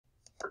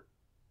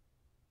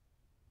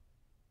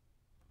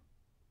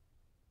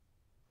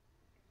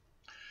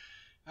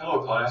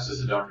Hello class, this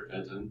is Dr.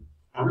 Fenton.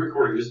 I'm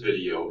recording this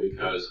video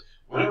because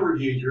when I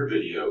reviewed your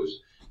videos,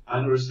 I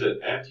noticed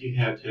that after you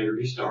have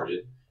Tegrity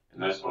started,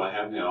 and that's what I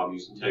have now, I'm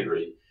using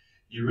Tegrity,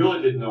 you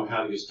really didn't know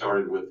how to get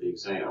started with the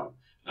exam.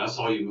 And I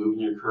saw you moving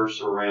your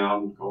cursor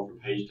around, going from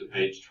page to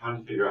page, trying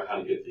to figure out how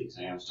to get the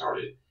exam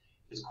started.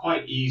 It's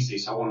quite easy,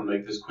 so I want to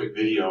make this quick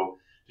video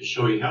to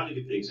show you how to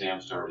get the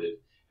exam started,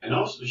 and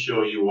also to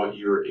show you what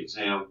your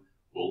exam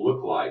will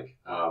look like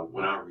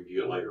when I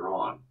review it later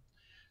on.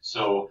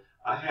 So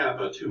I have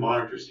two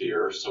monitors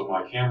here, so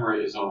my camera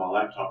is on my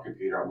laptop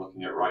computer I'm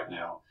looking at right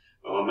now,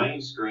 but my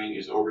main screen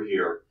is over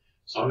here.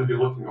 So I'm going to be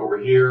looking over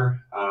here.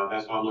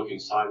 That's why I'm looking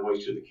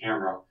sideways to the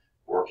camera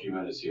for a few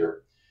minutes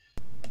here.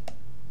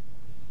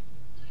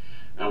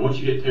 Now once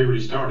you get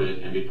Tegrity started,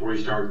 and before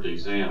you start the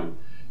exam,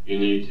 you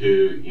need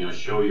to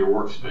show your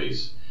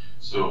workspace.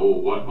 So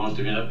what most of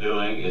you end up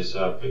doing is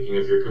picking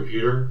up your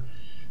computer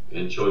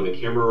and showing the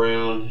camera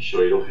around,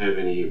 show you don't have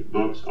any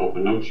books,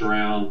 open notes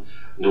around,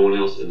 no one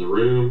else in the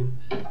room,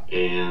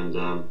 and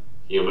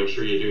make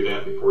sure you do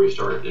that before you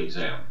start the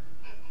exam.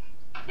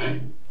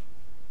 Okay.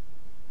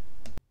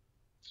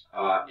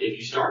 If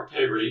you start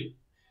Tegrity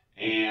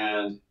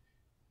and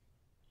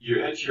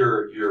you're at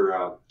your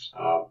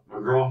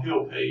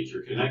McGraw-Hill page,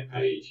 your Connect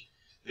page,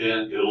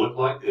 then it'll look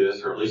like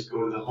this, or at least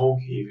go to the home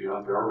key if you're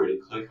not there already.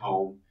 Click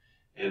home,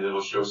 and it'll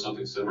show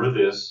something similar to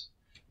this.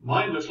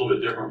 Mine looks a little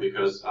bit different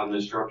because I'm the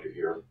instructor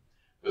here.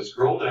 But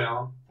scroll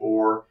down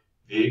for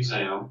the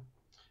exam,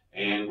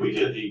 and we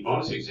did the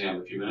bonus exam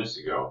a few minutes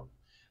ago.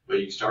 But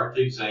you can start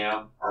the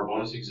exam, our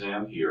bonus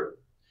exam here.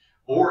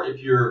 Or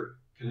if your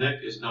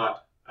Connect is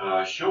not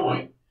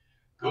showing,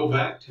 go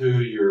back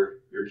to your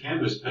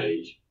Canvas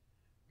page,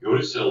 go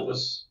to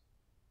syllabus,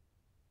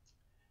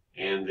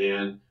 and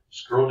then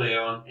scroll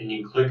down and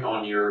you can click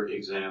on your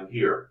exam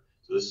here.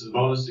 So this is the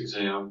bonus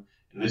exam,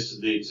 and this is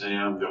the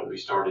exam that will be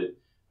started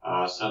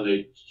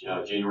Sunday,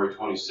 January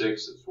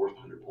 26th at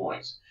 400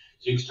 points.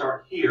 So you can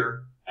start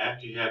here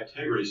after you have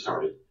Tegrity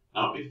started,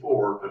 not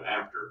before, but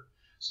after.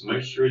 So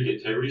make sure you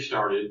get Tegrity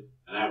started,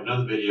 and I have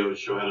another video to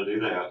show how to do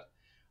that.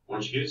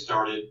 Once you get it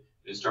started,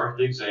 then start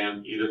the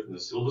exam either from the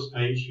syllabus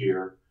page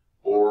here,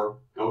 or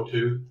go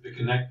to the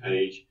Connect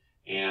page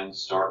and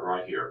start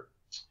right here.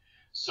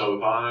 So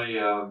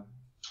if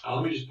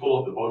let me just pull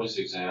up the bonus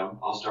exam.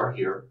 I'll start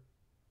here.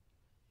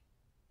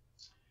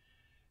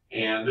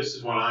 And this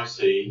is what I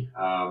see,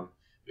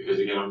 because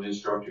again, I'm the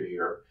instructor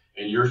here,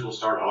 and yours will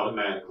start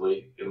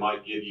automatically. It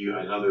might give you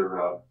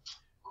another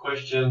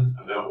question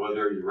about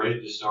whether you're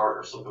ready to start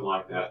or something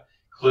like that.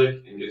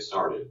 Click and get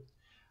started.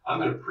 I'm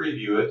going to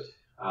preview it,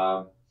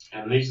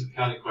 and these are the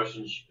kind of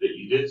questions that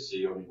you did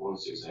see on the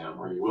bonus exam,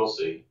 or you will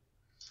see.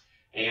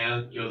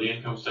 And the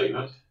income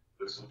statement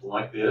looks something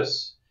like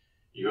this.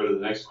 You go to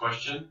the next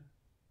question,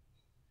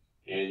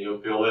 and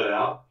you'll fill it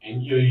out,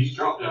 and you use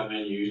drop-down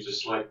menus to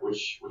select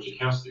which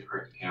account is the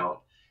correct account.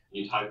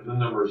 And you type in the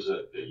numbers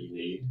that you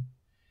need,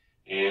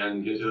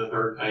 and get to the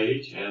third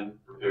page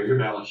and prepare your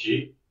balance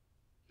sheet.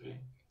 Okay.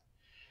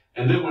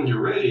 And then when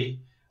you're ready,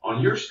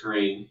 on your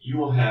screen, you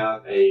will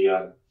have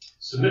a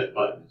submit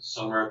button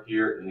somewhere up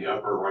here in the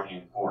upper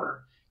right-hand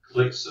corner.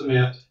 Click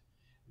submit,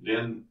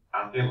 then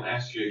I think I'll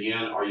ask you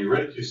again, are you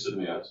ready to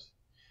submit?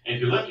 And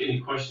if you left any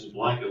questions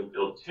blank,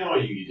 it'll tell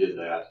you did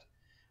that.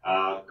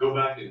 Go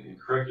back and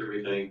correct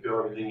everything, fill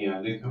everything in,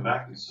 and then come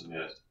back and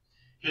submit.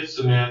 Hit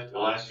submit,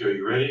 it'll ask you, are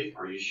you ready?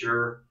 Are you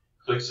sure?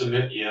 Click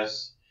submit,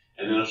 yes,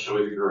 and then it'll show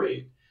you the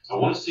grade. So I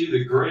want to see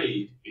the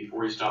grade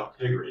before you stop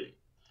Tegrity.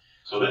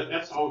 So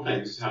that's the whole thing.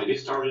 This is how to get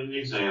started in the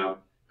exam,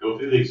 go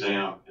through the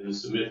exam, and then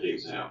submit the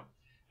exam.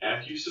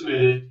 After you've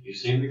submitted, you've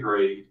seen the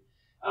grade.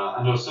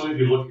 I know some of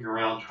you are looking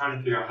around trying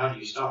to figure out how do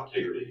you stop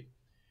Tegrity.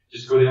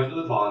 Just go down to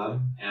the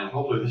bottom, and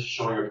hopefully this is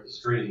showing up at the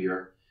screen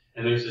here.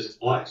 And there's this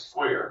black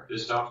square that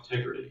stops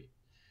Tegrity.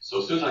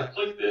 So as soon as I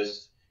click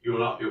this, you will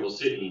not be able to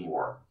see it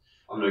anymore.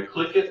 I'm going to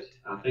click it.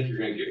 I think you're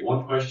going to get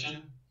one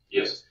question.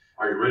 Yes.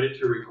 Are you ready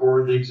to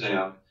record the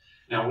exam?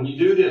 Now, when you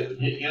do this and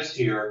hit yes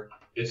here,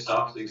 it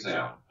stops the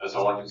exam. That's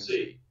all I can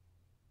see.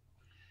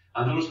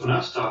 I notice when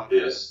I stop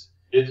this,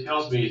 it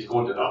tells me it's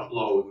going to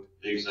upload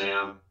the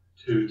exam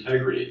to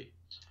Tegrity.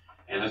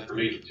 And that's for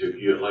me to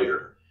view it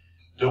later.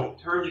 Don't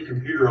turn your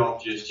computer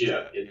off just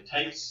yet. It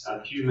takes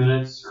a few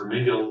minutes or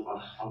maybe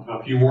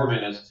a few more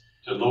minutes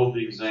to load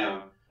the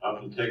exam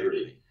up in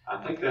Tegrity.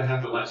 I think that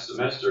happened last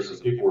semester. Some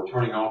people were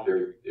turning off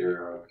their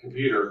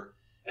computer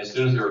as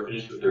soon as they were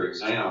finished with their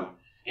exam,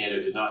 and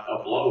it did not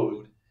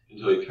upload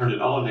until they turned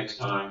it on next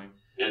time.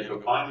 They had to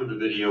go find where the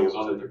video was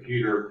on their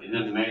computer and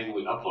then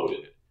manually upload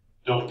it.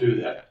 Don't do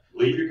that.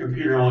 Leave your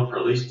computer on for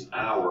at least an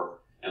hour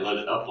and let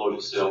it upload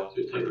itself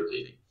to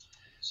Tegrity.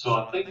 So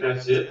I think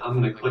that's it. I'm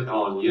going to click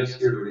on yes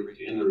here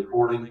to end the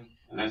recording,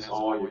 and that's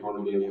all you're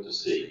going to be able to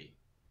see.